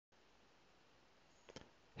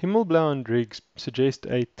Himmelblau and Riggs suggest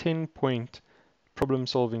a 10-point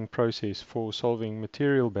problem-solving process for solving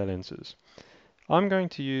material balances. I'm going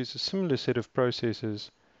to use a similar set of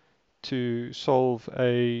processes to solve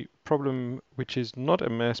a problem which is not a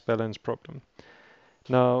mass balance problem.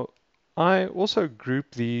 Now, I also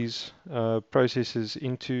group these processes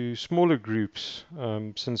into smaller groups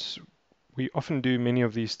since we often do many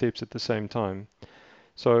of these steps at the same time.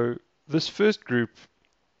 So this first group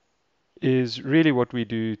is really what we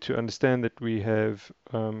do to understand that we have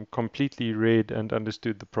completely read and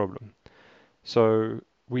understood the problem. So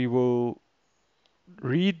we will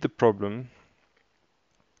read the problem,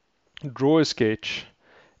 draw a sketch,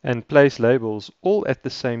 and place labels all at the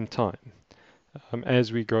same time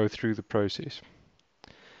as we go through the process.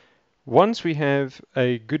 Once we have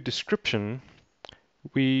a good description,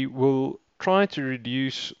 we will try to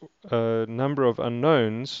reduce a number of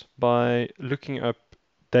unknowns by looking up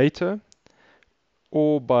data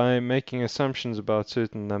or by making assumptions about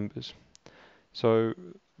certain numbers. So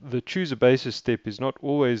the choose a basis step is not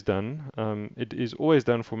always done. It is always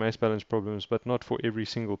done for mass balance problems, but not for every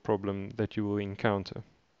single problem that you will encounter.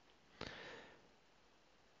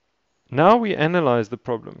 Now we analyze the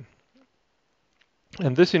problem.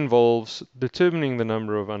 And this involves determining the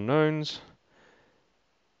number of unknowns,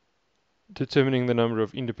 determining the number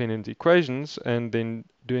of independent equations, and then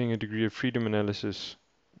doing a degree of freedom analysis,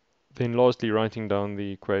 then lastly writing down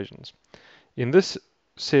the equations. In this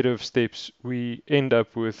set of steps, we end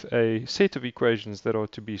up with a set of equations that are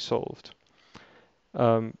to be solved.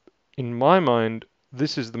 In my mind,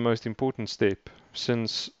 this is the most important step,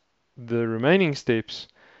 since the remaining steps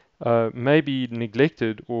may be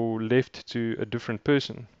neglected or left to a different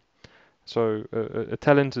person. So a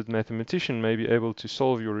talented mathematician may be able to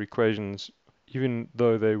solve your equations even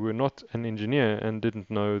though they were not an engineer and didn't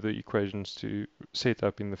know the equations to set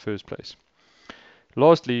up in the first place.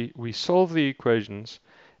 Lastly, we solve the equations,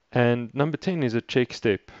 and number 10 is a check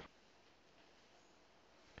step.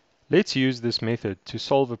 Let's use this method to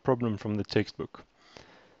solve a problem from the textbook.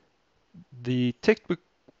 The textbook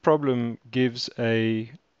problem gives a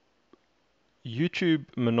YouTube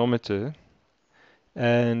manometer,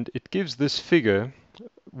 and it gives this figure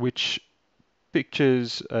which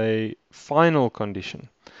pictures a final condition.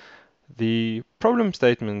 The problem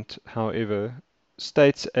statement, however,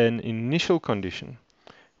 states an initial condition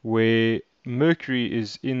where mercury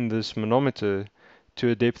is in this manometer to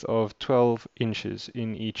a depth of 12 inches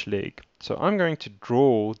in each leg. So I'm going to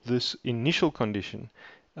draw this initial condition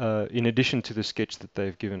in addition to the sketch that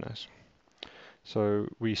they've given us. So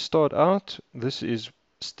we start out, this is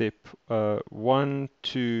step 1,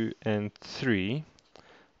 2, and 3,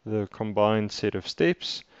 the combined set of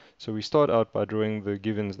steps. So we start out by drawing the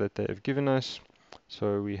givens that they have given us.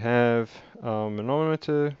 So we have our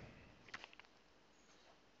manometer.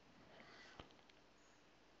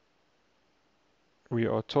 We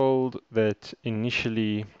are told that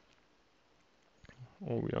initially,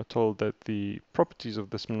 or we are told that the properties of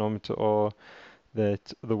this manometer are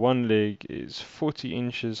that the one leg is 40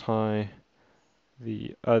 inches high,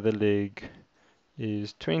 the other leg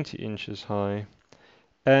is 20 inches high,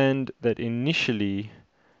 and that initially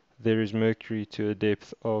there is mercury to a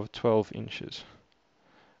depth of 12 inches.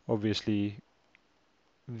 Obviously,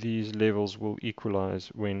 these levels will equalize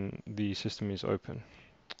when the system is open.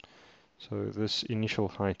 So this initial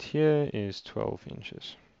height here is 12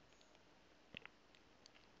 inches.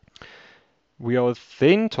 We are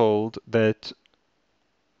then told that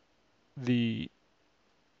the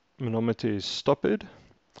manometer is stoppered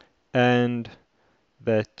and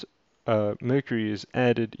that mercury is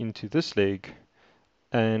added into this leg,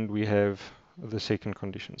 and we have the second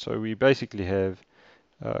condition. So we basically have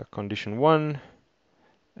condition 1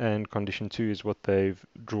 and condition 2 is what they've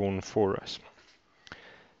drawn for us.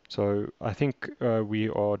 So I think we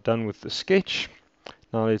are done with the sketch.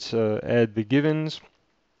 Now let's add the givens.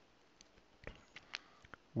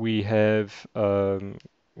 We have our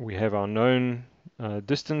known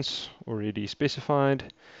distance already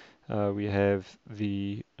specified. We have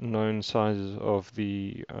the known sizes of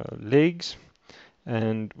the legs,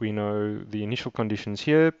 and we know the initial conditions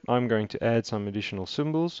here. I'm going to add some additional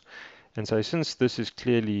symbols, and so since this is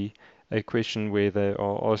clearly a question where they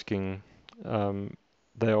are asking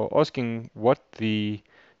what the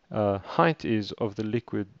height is of the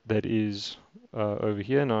liquid that is over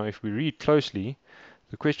here. Now if we read closely,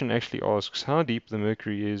 the question actually asks how deep the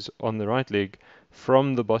mercury is on the right leg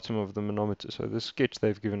from the bottom of the manometer. So the sketch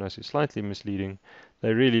they've given us is slightly misleading.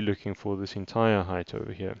 They're really looking for this entire height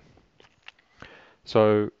over here.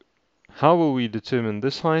 So how will we determine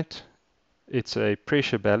this height? It's a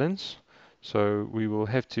pressure balance. So we will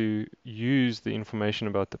have to use the information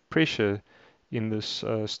about the pressure in this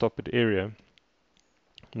stoppered area.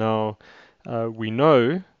 Now, we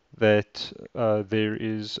know that there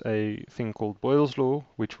is a thing called Boyle's law,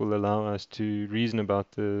 which will allow us to reason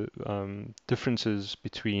about the differences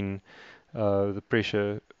between the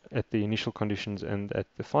pressure at the initial conditions and at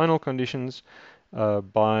the final conditions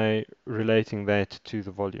by relating that to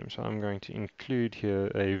the volume. So I'm going to include here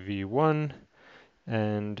a V1,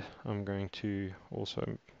 and I'm going to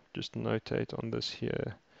also just notate on this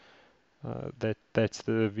here that that's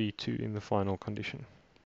the V2 in the final condition.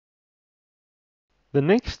 The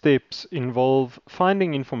next steps involve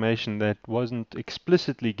finding information that wasn't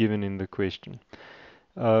explicitly given in the question.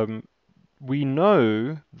 We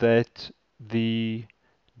know that the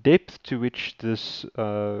depth to which this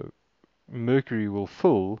mercury will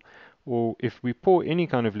fill, or if we pour any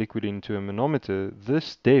kind of liquid into a manometer,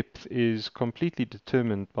 this depth is completely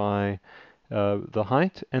determined by the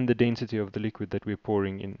height and the density of the liquid that we're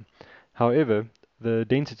pouring in. However, the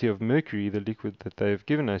density of mercury, the liquid that they've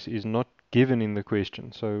given us, is not given in the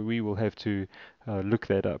question, so we will have to look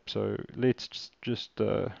that up. So let's just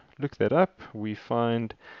look that up. We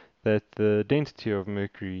find that the density of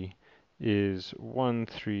mercury is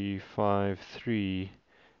 1353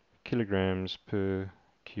 kilograms per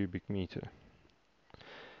cubic meter.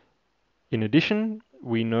 In addition,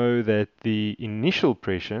 we know that the initial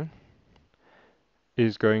pressure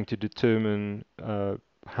is going to determine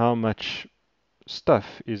how much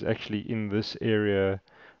stuff is actually in this area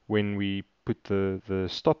when we put the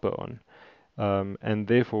stopper on. And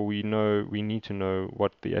therefore we need to know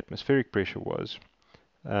what the atmospheric pressure was.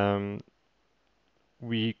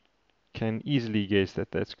 We can easily guess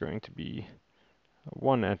that that's going to be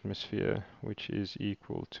 1 atmosphere, which is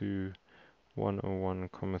equal to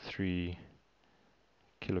 101,3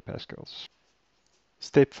 kilopascals.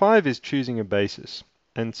 Step 5 is choosing a basis.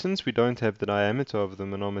 And since we don't have the diameter of the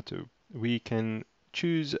manometer, we can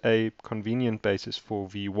choose a convenient basis for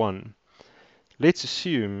V1. Let's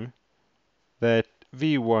assume that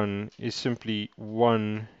V1 is simply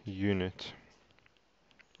 1 unit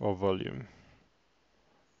of volume.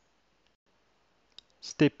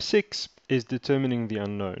 Step 6 is determining the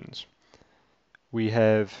unknowns. We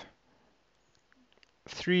have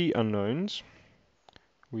 3 unknowns.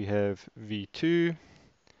 We have V2,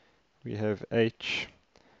 we have H,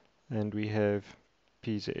 and we have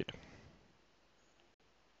PZ.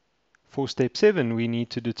 For step 7, we need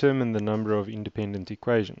to determine the number of independent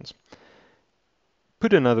equations.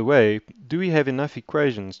 Put another way, do we have enough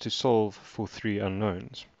equations to solve for 3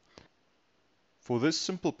 unknowns? For this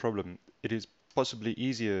simple problem, it is possibly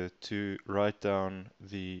easier to write down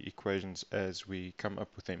the equations as we come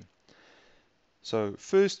up with them. So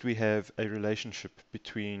first we have a relationship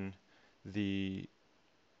between the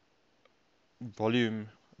volume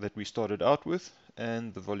that we started out with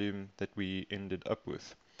and the volume that we ended up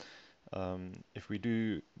with. If we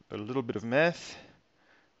do a little bit of math,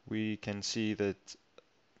 we can see that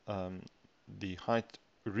the height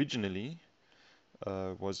originally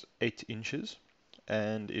was 8 inches,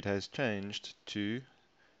 and it has changed to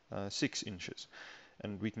 6 inches.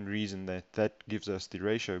 And we can reason that that gives us the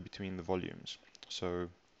ratio between the volumes. So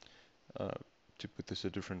to put this a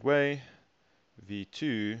different way,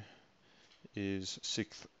 V2 is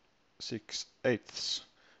 6/8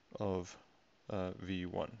 of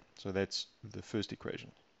V1. So that's the first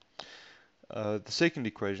equation. The second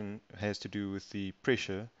equation has to do with the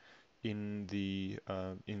pressure in the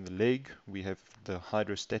leg. We have the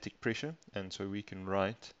hydrostatic pressure, and so we can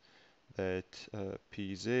write that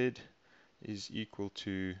Pz is equal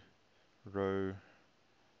to rho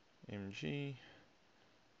mg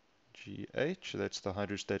gh. That's the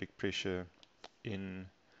hydrostatic pressure in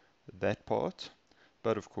that part,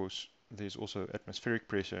 but of course there's also atmospheric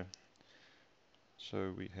pressure,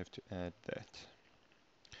 so we have to add that.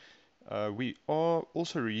 We are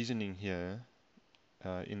also reasoning here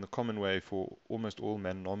in the common way for almost all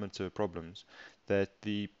manometer problems that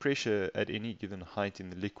the pressure at any given height in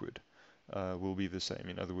the liquid will be the same.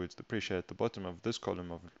 In other words, the pressure at the bottom of this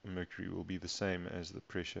column of mercury will be the same as the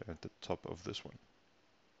pressure at the top of this one.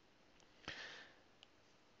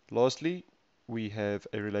 Lastly, we have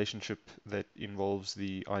a relationship that involves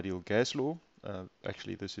the ideal gas law.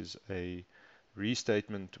 Actually, this is a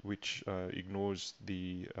restatement which ignores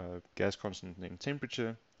the gas constant in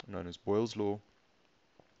temperature, known as Boyle's law.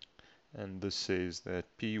 And this says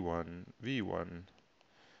that P1 V1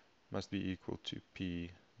 must be equal to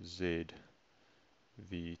PZ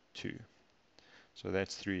V2. So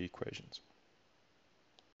that's 3 equations.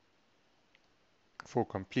 For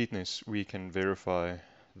completeness, we can verify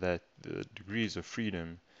that the degrees of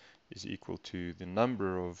freedom is equal to the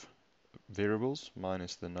number of variables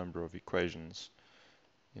minus the number of equations.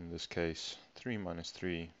 In this case, 3 minus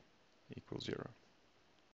 3 equals 0.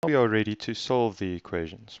 We are ready to solve the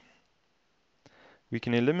equations. We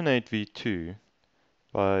can eliminate V2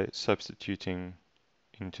 by substituting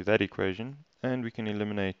into that equation, and we can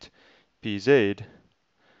eliminate PZ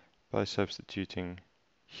by substituting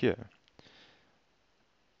here.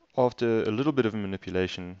 After a little bit of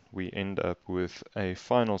manipulation, we end up with a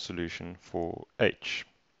final solution for H.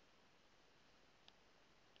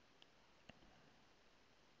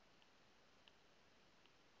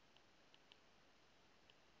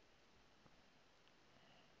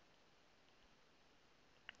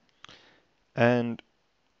 And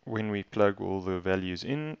when we plug all the values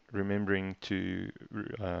in, remembering to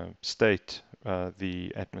state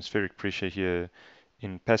the atmospheric pressure here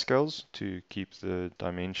in pascals to keep the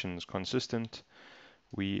dimensions consistent,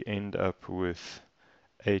 we end up with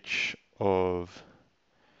H of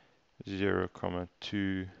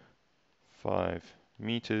 0,25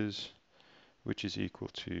 meters, which is equal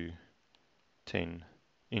to 10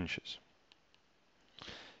 inches.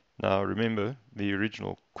 Now remember, the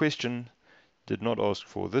original question did not ask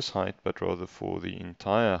for this height, but rather for the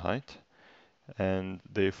entire height, and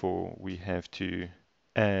therefore we have to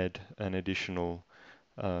add an additional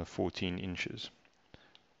 14 inches.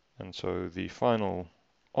 And so the final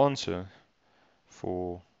answer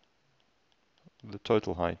for the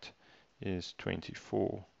total height is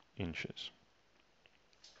 24 inches.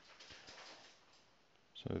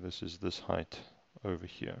 So this is this height over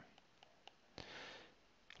here.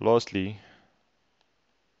 Lastly,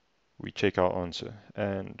 we check our answer,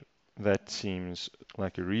 and that seems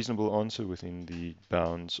like a reasonable answer within the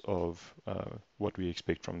bounds of what we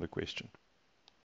expect from the question.